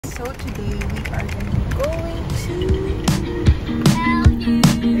So today we are going to be going to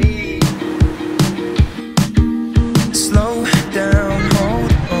ELYU. Slow down,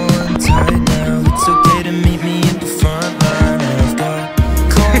 hold on tight now. It's okay to meet me at the front line. I've got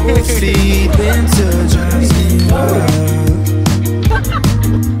cold feet, winter drives me wild.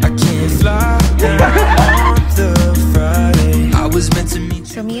 I can't fly down on the Friday. I was meant to meet you.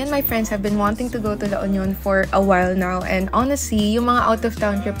 So me and my friends have been wanting to go to La Union for a while now, and honestly, yung mga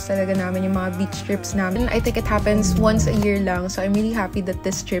out-of-town trips talaga namin, yung mga beach trips namin, I think it happens once a year lang. So I'm really happy that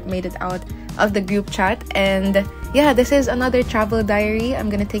this trip made it out of the group chat. And yeah, this is another travel diary. I'm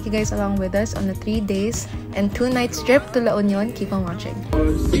gonna take you guys along with us on a 3 days and 2 nights trip to La Union. Keep on watching.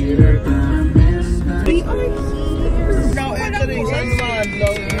 We are here. Now entering San Juan,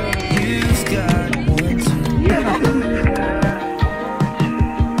 you've got one to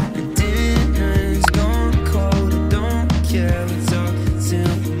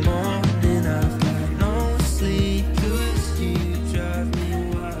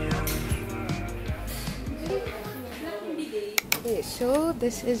So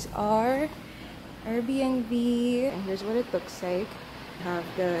this is our Airbnb, and here's what it looks like. We have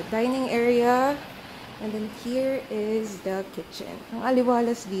the dining area, and then here is the kitchen. Ang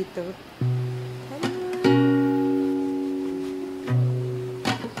aliwalas dito.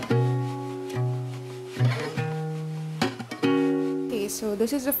 Okay, so this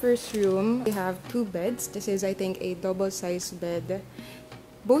is the first room. We have 2 beds. This is, I think, a double-sized bed.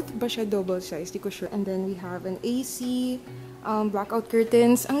 Both ba siya double-sized? Di ko sure. And then we have an AC. Blackout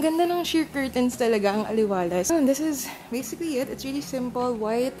curtains. Ang ganda ng sheer curtains talaga, ang aliwalas. And this is basically it. It's really simple,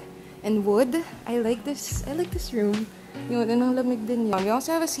 white and wood. I like this room. Yun, ang lamig din yun. We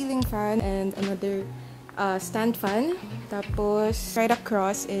also have a ceiling fan and another stand fan. Tapos, right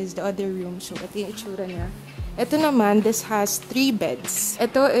across is the other room. So, ito yung itsura niya. Ito naman, this has 3 beds.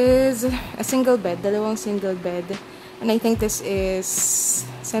 Ito is a single bed, dalawang single bed. And I think this is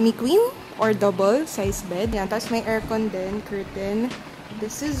semi-queen or double size bed. Yan, tapos may aircon din, curtain.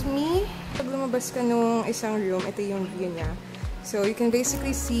 This is me. Pag lumabas ka nung isang room, ito yung view niya. So you can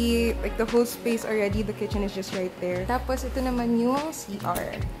basically see like the whole space already. The kitchen is just right there. Tapos ito naman yung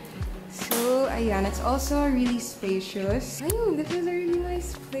CR. So ayan, it's also really spacious. Ayun, this is a really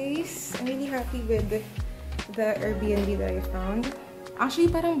nice place. I'm really happy with the Airbnb that I found.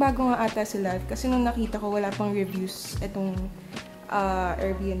 Actually, parang bago nga ata sila. Kasi nung nakita ko, wala pang reviews itong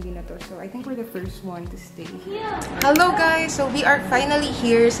Airbnb na to. So, I think we're the first one to stay. Yeah. Hello guys! So, we are finally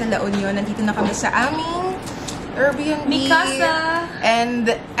here sa La Union. Nandito na kami sa aming Airbnb. Mikasa!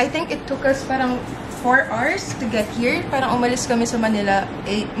 And I think it took us parang 4 hours to get here. Parang umalis kami sa Manila.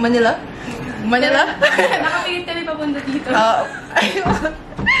 Manila? Nakapigit kami papunta dito.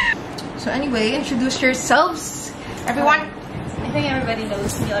 So, anyway, introduce yourselves. Everyone! I think everybody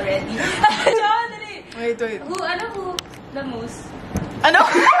knows me already. Wait. Who the most? Ano?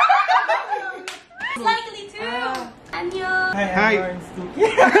 Likely to. Annyeong. Hi.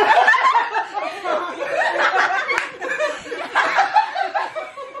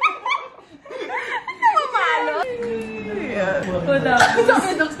 Mamalo.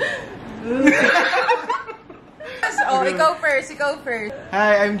 Oh, ikaw first.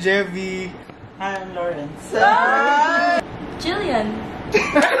 Hi, I'm Jevy. Hi, I'm Lawrence. Jillian.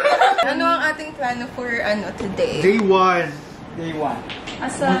 Ano ang ating plano for today? Day 1.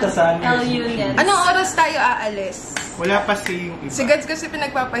 Asa ELYU yan. Anong oras tayo aalis? Wala pa si yung iba. Si Gads kasi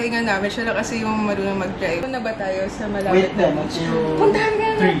pinagpapahinga namin. Siya lang kasi yung marunong mag-drive. Ano na ba tayo sa malapit na beach? Puntahan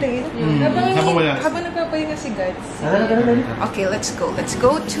nga natin. Habang nagpapahinga si Gads. Okay, let's go. Let's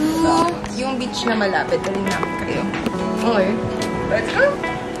go to yung beach na malapit. Daling namin kayo. Okay. Let's go!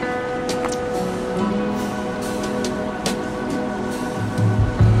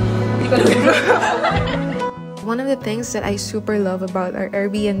 One of the things that I super love about our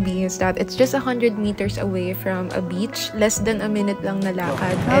Airbnb is that it's just 100 meters away from a beach. Less than a minute lang na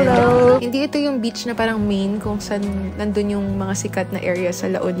lakad. Hello! And hindi ito yung beach na parang main kung saan nandun yung mga sikat na area sa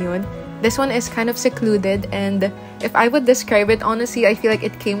La Union. This one is kind of secluded, and if I would describe it, honestly, I feel like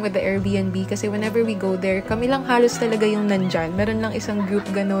it came with the Airbnb kasi whenever we go there, kami lang halos talaga yung nandyan. Meron lang isang group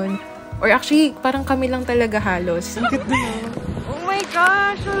ganun. Or actually, parang kami lang talaga halos. Oh my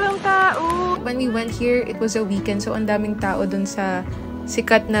gosh! Walang tao! When we went here, it was a weekend, so ang daming tao dun sa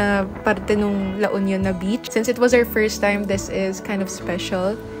sikat na parte nung La Union na beach. Since it was our first time, this is kind of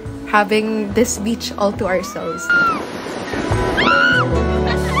special, having this beach all to ourselves.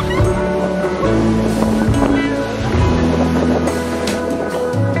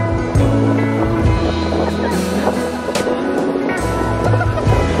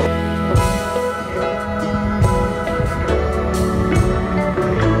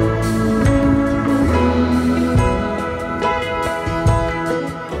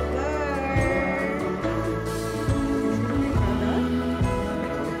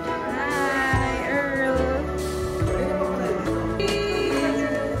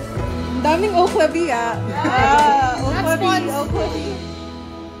 Daming okwabi okwabi.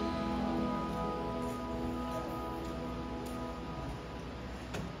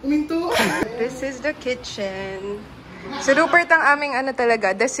 This is the kitchen. So, Rupert ang aming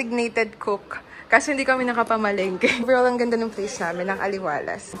talaga, designated cook. Kasi hindi kami nakapamalengke. Overall, ang ganda ng place namin, ang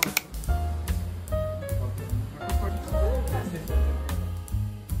aliwalas.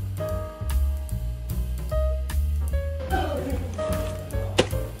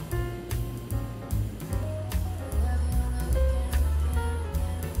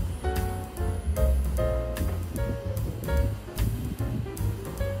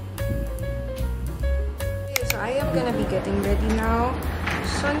 I am gonna be getting ready now.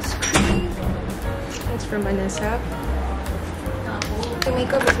 Sunscreen. It's from Vanessa. The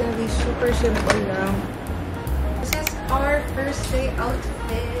makeup is gonna be super simple lang. This is our first day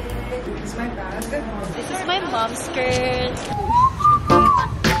outfit. This is my bag. This is my mom's skirt.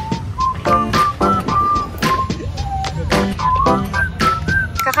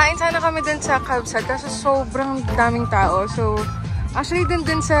 Kakain sana kami dun sa Kabsat kasi sobrang daming tao. So, actually,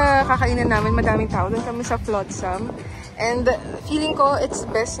 dun sa kakainan namin, madaming tao. Dun kami sa Flotsam. And feeling ko, it's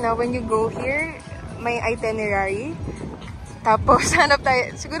best na when you go here, may itinerary. Tapos, hanap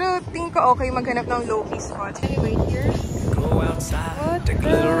tayo. Siguro, tingin ko okay maghanap ng low-key spots. Anyway, here. Go outside, take a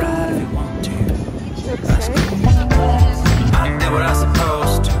little ride if you want to. I did what I was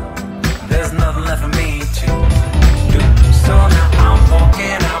supposed to. There's nothing left for me to do. So now I'm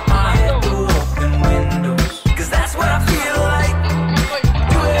walking out my head through open windows. Cause that's what I feel like.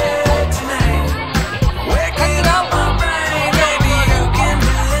 Do it tonight. Waking up my brain. Maybe you can do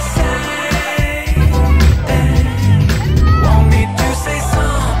the same. Want me to say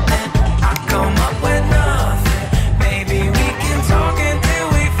something? I come up with nothing. Maybe we can talk until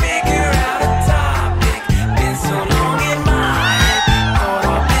we figure out a topic. Been so long in my head, caught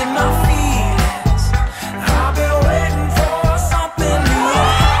up in my feelings. I've been waiting for something new to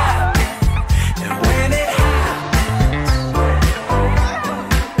happen. And when it happens,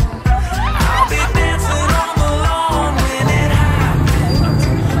 I'll be dancing on the lawn when it happens.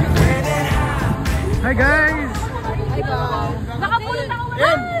 When it happens. Hi guys! Nakapulot ako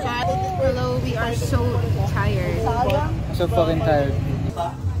wala! Hello, we are so tired. So fucking tired.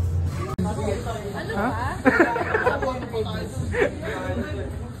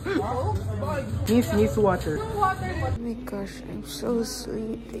 Needs water. Oh my gosh, I'm so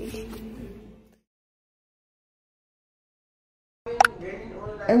sleepy.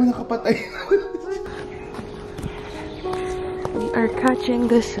 Ay, wala kapatay. We are catching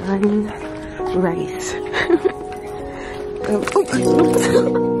the sun rise.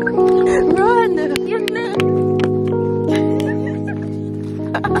 Run! Yun na!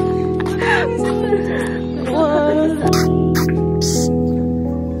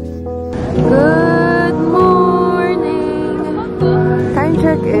 Good morning! Time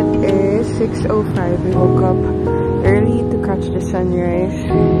check, it is 6:05. We woke up early to catch the sunrise.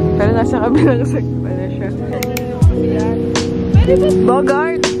 Pero nasa kabilang sakit pala siya.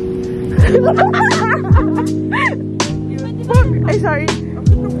 Bogart! Ay, sorry.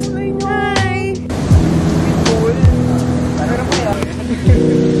 Hi!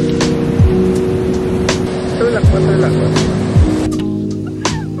 Tulak mo.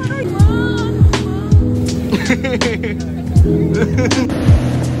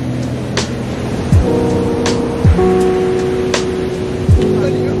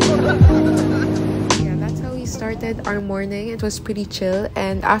 Yeah, that's how we started our morning. It was pretty chill,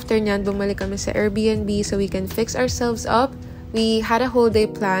 and after nyan, bumalik kami sa Airbnb so we can fix ourselves up. We had a whole day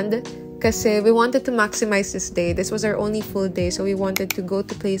planned kasi we wanted to maximize this day. This was our only full day, so we wanted to go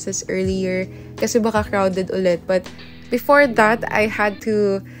to places earlier kasi baka crowded ulit. But before that, I had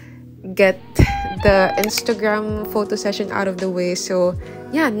to get the Instagram photo session out of the way. So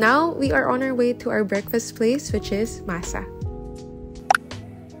yeah, now we are on our way to our breakfast place, which is Masa.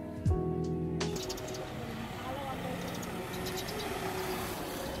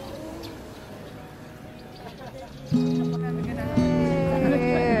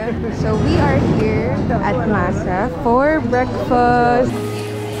 So we are here at Masa for breakfast.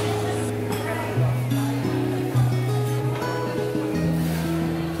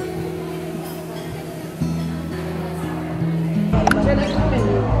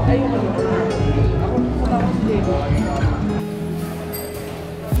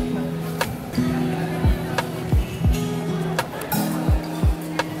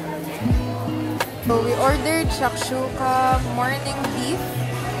 So we ordered shakshuka, morning beef.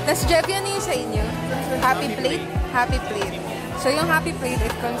 Tapos, Jeff, yan yung sa inyo. Happy plate? Happy plate. So, yung happy plate,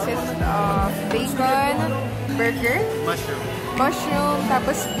 it consists of bacon, burger, mushroom,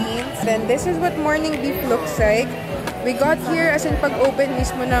 tapos beans. Then this is what morning beef looks like. We got here as in pag-open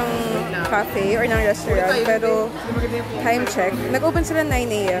mismo ng cafe or ng restaurant. Pero time check. Nag-open sila 9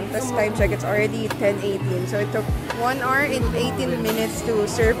 a.m. Tapos time check, it's already 10:18. So it took 1 hour and 18 minutes to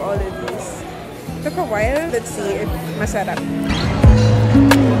serve all of these. Took a while. Let's see if masarap.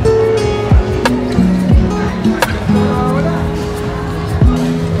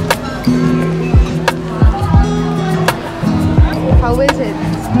 How is it?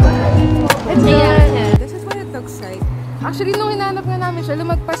 It's good. This is what it looks like. Actually, nung hinanap nga namin siya,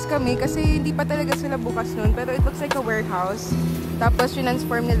 lumagpas kami kasi hindi pa talaga sila bukas nun. Pero it looks like a warehouse. Tapos,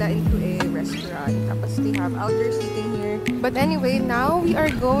 transform nila into a restaurant. Tapos, they have outdoor seating here. But anyway, now we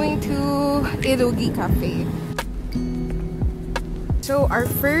are going to ELYU Cafe. So, our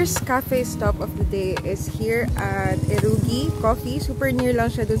first cafe stop of the day is here at ELYU Coffee. Super near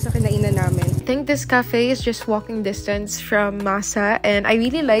lang siya dun sa kinainan namin. I think this cafe is just walking distance from Masa. And I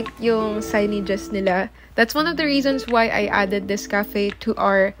really like yung signages nila. That's one of the reasons why I added this cafe to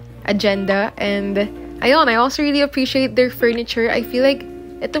our agenda. And ayun, I also really appreciate their furniture. I feel like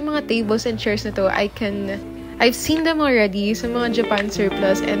itong mga tables and chairs na to, I've seen them already sa mga Japan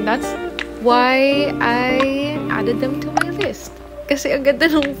surplus. And that's why I added them to my list. Kasi ang ganda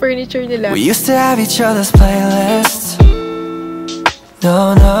ng furniture nila. We used to have each other's playlists.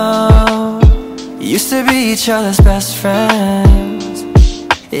 No, no. Used to be each other's best friends.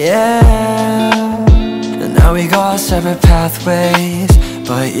 Yeah. And now we go our separate pathways.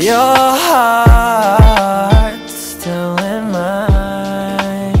 But your heart's still in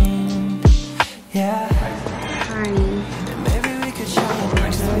mine. Yeah. Hi. And maybe we could show them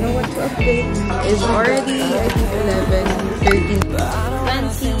next I don't know what to update. It's already, I think, 11:20,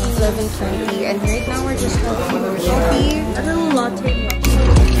 and right now we're just having a coffee. A little latte.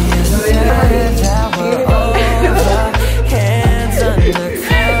 hands under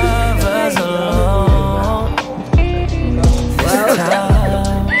covers alone.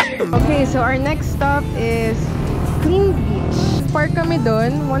 Okay, so our next stop is Clean Beach. Park kami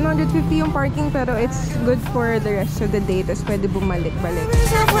doon. 150 yung parking, pero it's good for the rest of the day. Tapos pwede bumalik-balik.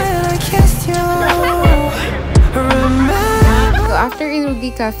 So after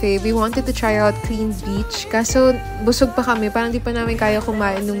ELYU Cafe, we wanted to try out Clean Beach. Kaso busog pa kami. Parang di pa namin kaya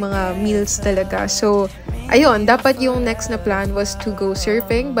kumain ng mga meals talaga. So ayun, dapat yung next na plan was to go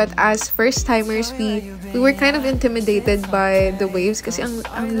surfing. But as first-timers, we were kind of intimidated by the waves kasi ang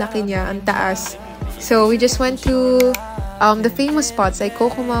laki niya, ang taas. So we just went to the famous spots like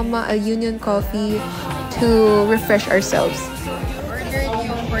Coco Mama, a Union Coffee to refresh ourselves. Ordered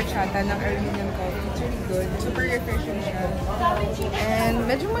yung horchata ng Union Coffee. It's really good. Super refreshing siya. And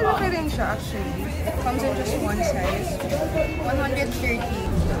medyo malaki rin siya actually. It comes in just one size. 130.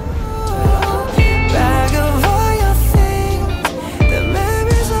 Bag of all your things, the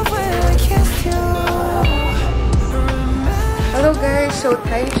memories of when I kissed you. Hello guys, so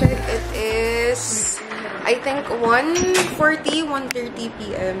time check, it is I think 1:30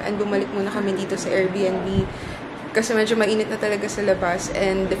 p.m. and bumalik muna kami dito sa Airbnb kasi medyo mainit na talaga sa labas,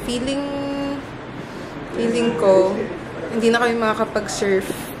 and the feeling ko hindi na kami makakapag-surf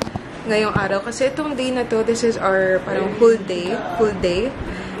ngayong araw kasi itong day na to, this is our parang full day.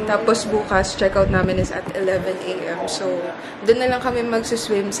 Tapos bukas, checkout namin is at 11 a.m. So, doon na lang kami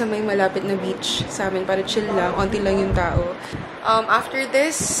magsuswim sa may malapit na beach sa amin para chill lang, onti lang yung tao. After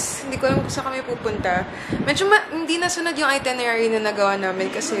this, hindi ko alam kung saan kami pupunta. Medyo hindi nasunod yung itinerary na nagawa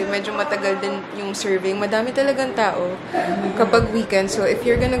namin kasi medyo matagal din yung surfing. Madami talagang tao kapag weekend. So, if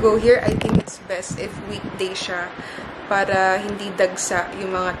you're gonna go here, I think it's best if weekday siya para hindi dagsa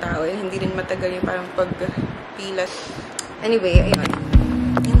yung mga tao and hindi rin matagal yung parang pagpila. Anyway, ayun.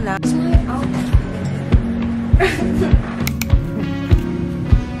 Yun lang. It's my outfit.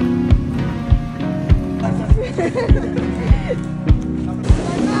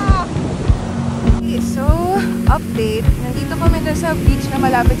 So, update. Nandito kami na sa beach na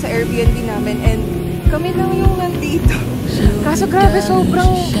malapit sa Airbnb namin and kami lang yung nandito. Kaso grabe,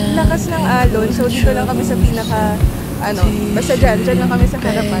 sobrang lakas ng alon. So, dito lang kami sa pinaka, basta dyan lang kami sa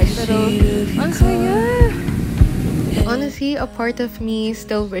harapan. Pero, ang saya! Honestly, a part of me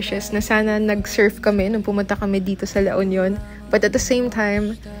still wishes na sana nag-surf kami nung pumunta kami dito sa La Union. But at the same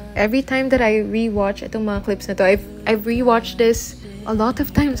time, every time that I rewatch itong mga clips na to, I've rewatched this a lot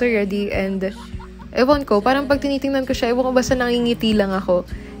of times already, and ewan ko, parang pag tinitingnan ko siya, ewan ko basta nangingiti lang ako.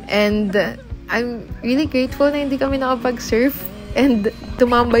 And I'm really grateful na hindi kami nakapag-surf and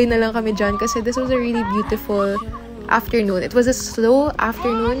tumambay na lang kami dyan kasi this was a really beautiful afternoon. It was a slow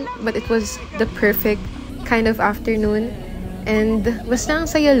afternoon, but it was the perfect kind of afternoon. And basta ang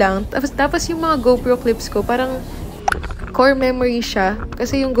saya lang. Tapos yung mga GoPro clips ko, parang core memory siya.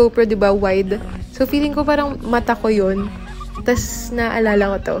 Kasi yung GoPro, di ba, wide. So, feeling ko parang mata ko yun. Tas,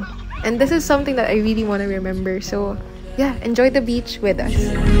 naalala ko to. And this is something that I really want to remember. So, yeah, enjoy the beach with us.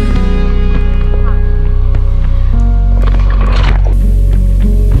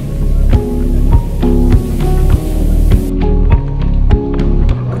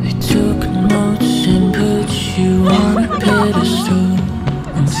 They took notes and put you on a pedestal,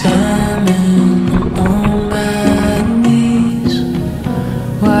 examine on my knees.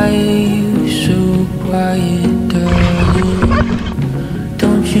 Why are you so quiet, darling?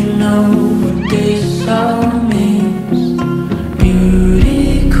 Don't you know what this all means?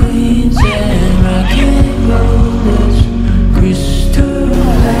 Beauty queens and rock and rollers, crystal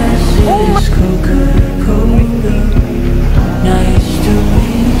glasses, Coca-Cola. Nice to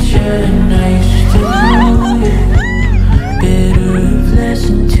meet you, nice to know you. Better have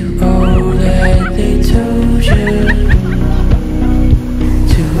listened to all that they told you,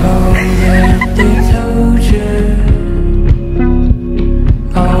 to all that they told you,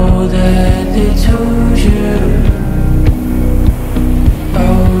 all that they told you,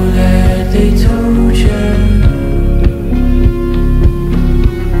 all that they told you.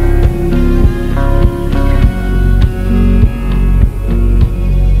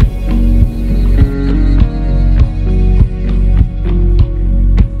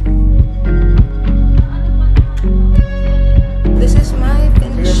 This is my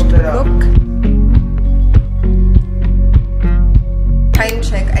finished look. Time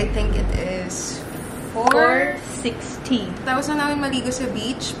check, I think it is 4:60. Tapos na namin maligo sa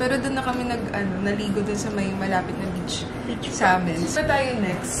beach, pero doon na kami naligo doon sa may malapit na beach sa amin. So, tayo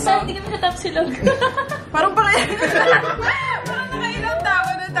next. Saan? Hindi kami natap silog. Parang pakailang tao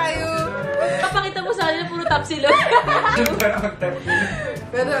na tayo. Papakita mo sa akin puro tap silog.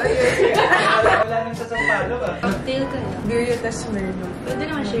 Pero ayun. Wala nang sasampalo ka. Cocktail ka. Beer tas Smirnoff. Pwede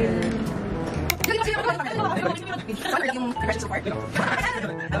naman share na.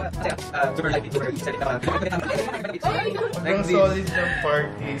 Ang solid ng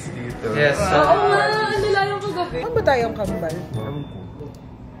parties dito. Yes. Oo nga, nilayo ko gabi. Ano ba tayong kambal?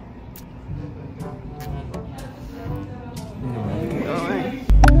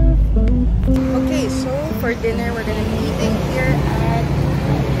 Okay, so for dinner, we're gonna be eating here at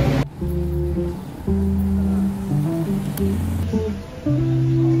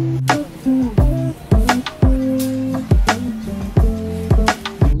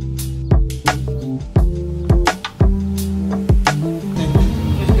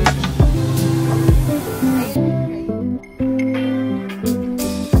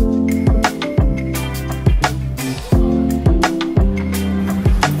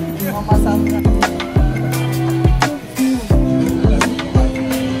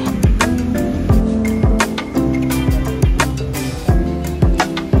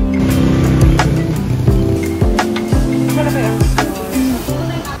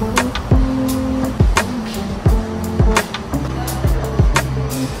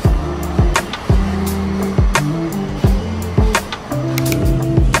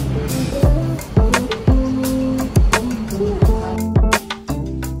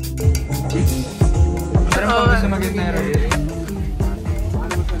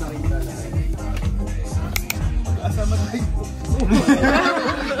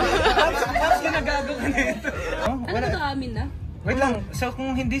Wait lang, so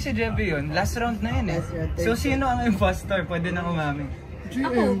kung hindi si Jebby yun, last round na yun eh. So sino ang imposter? Pwede na umami.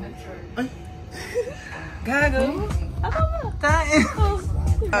 Ako. Gago! Ako nga. Tain!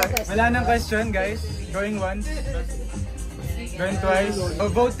 Wala nang question guys. Going once. Going twice. Oh,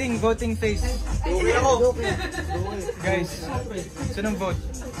 voting phase. Guys, sinong vote?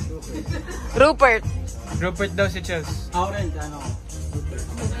 Rupert. Rupert daw si Chelsea. Ako rin, ano?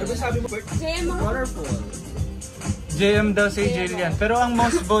 Ano sabi mo, Bert? Waterfall. JM daw si Jillian. Pero ang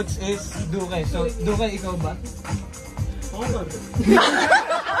most votes is Duque. So, Duque, ikaw ba? Oo ba?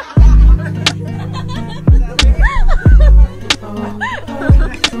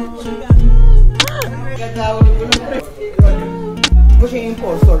 Mo siya yung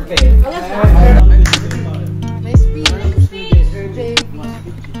impostor kayo. May speed.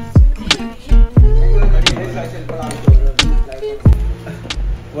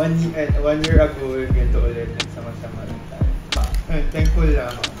 One year ago, ganito ulit nagsama-sama rin tayo. Thankful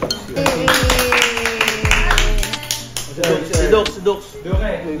lang ako. Si Dox.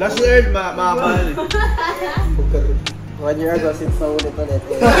 Last year, makakal. 1 year ago, since naulit ulit.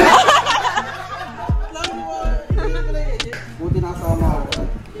 Buti nakasama ako.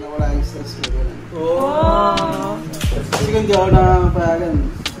 Nawala yung stress ko. Kasi kung di ako nakapayagan,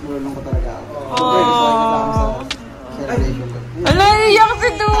 marunong ko talaga ako. Gusto ko kasama sa Naiyak si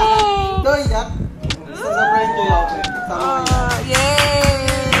Du! Ito, yak. Sa friend ko yun. Sama kayo. Yay!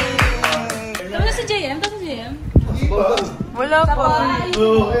 Tama na si JM? Tama si JM? Wala pa.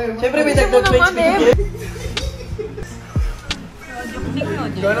 Siyempre may dagdag page.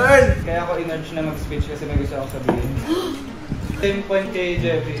 Kaya ako in-urge na mag-speech kasi may gusto ako sabihin. Same point kay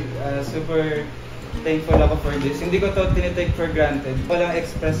Jeffy, super thankful ako for this. Hindi ko to tinitake for granted. Walang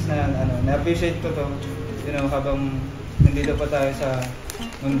express na na-appreciate ko to, habang nandito pa tayo sa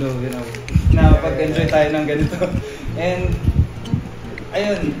mundo, na pag-enjoy tayo ng ganito. And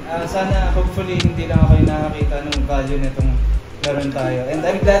ayun, sana hopefully hindi lang ako yung nakakita ng value nitong meron tayo. And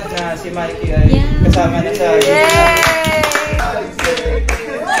I'm glad na si Mikey ay kasama na sa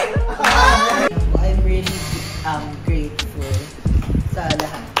I'm really grateful sa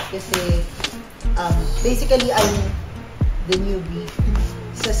lahat. Kasi basically I'm the newbie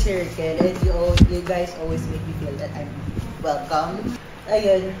sa circle and you guys always make me feel that I'm welcome.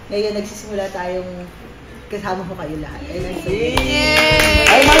 Ayun, ngayon nagsisimula tayong kasama ko kayo lahat. And I'm so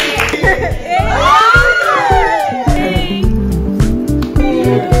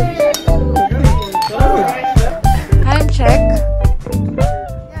Time check.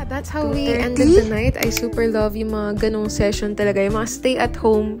 Yeah, that's how we ended the night. I super love yung mga ganong session talaga. Yung mga stay at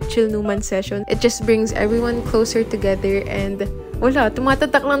home, chill numan session. It just brings everyone closer together and wala,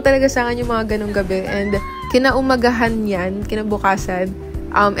 tumatatak lang talaga sa akin yung mga ganong gabi. And kinaumagahan yan, kinabukasan.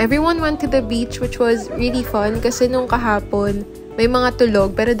 Everyone went to the beach, which was really fun kasi nung kahapon may mga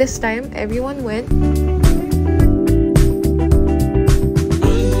tulog, pero this time everyone went.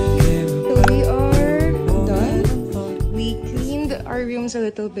 So we are done. We cleaned our rooms a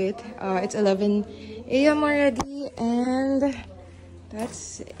little bit. It's 11 a.m. already, and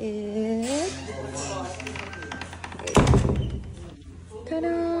that's it. Ta-da!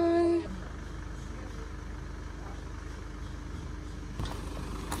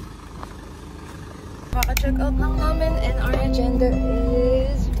 Maka-check out lang namin, and our agenda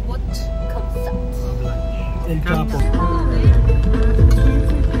is what comes up. El Chapo.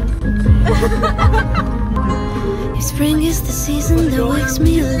 Spring is the season that wakes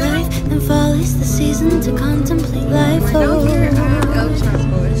me alive, and fall is the season to contemplate life. Oh,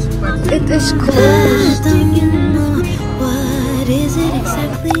 It is closed. don't you know what is it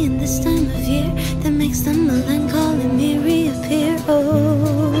exactly in this time of year that makes the melancholy me reappear?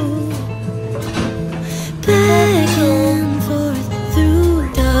 Oh. Back and forth through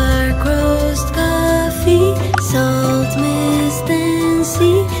dark roast coffee, salt mist and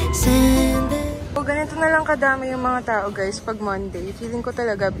sea sand. So, ganito na lang kadami yung mga tao, guys, pag Monday. Feeling ko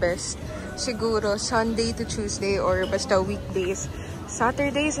talaga best siguro Sunday to Tuesday or basta weekdays.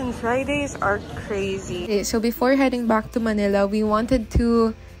 Saturdays and Fridays are crazy. Okay, so before heading back to Manila, we wanted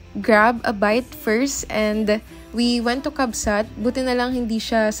to grab a bite first and we went to Kabsat. Buti na lang hindi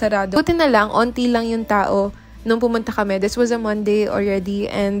siya sarado. Buti na lang, onti lang yung tao nung pumunta kami. This was a Monday already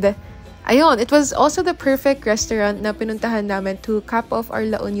and ayun, it was also the perfect restaurant na pinuntahan namin to cap off our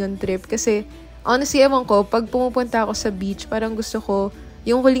La Union trip kasi honestly, ewan ko, pag pumupunta ako sa beach, parang gusto ko,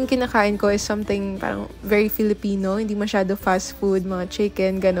 yung huling kinakain ko is something parang very Filipino, hindi masyado fast food, mga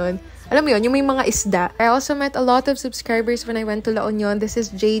chicken, ganon. Alam mo yun, yung may mga isda. I also met a lot of subscribers when I went to La Union. This is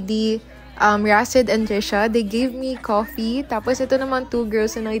JD, Rasid and Trisha. They gave me coffee. Tapos ito naman 2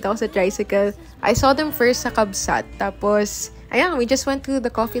 girls na nakita ko sa tricycle. I saw them first sa Kabsat. Tapos, ayan, we just went to the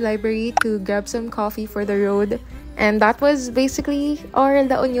coffee library to grab some coffee for the road. And that was basically our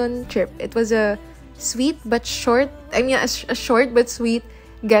La Union trip. It was a sweet but short, a short but sweet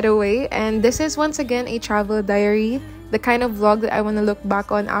getaway. And this is once again a travel diary. The kind of vlog that I want to look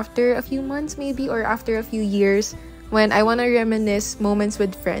back on after a few months maybe or after a few years, when I want to reminisce moments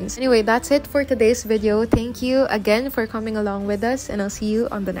with friends. Anyway, that's it for today's video. Thank you again for coming along with us, and I'll see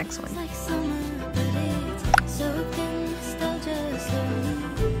you on the next one. Like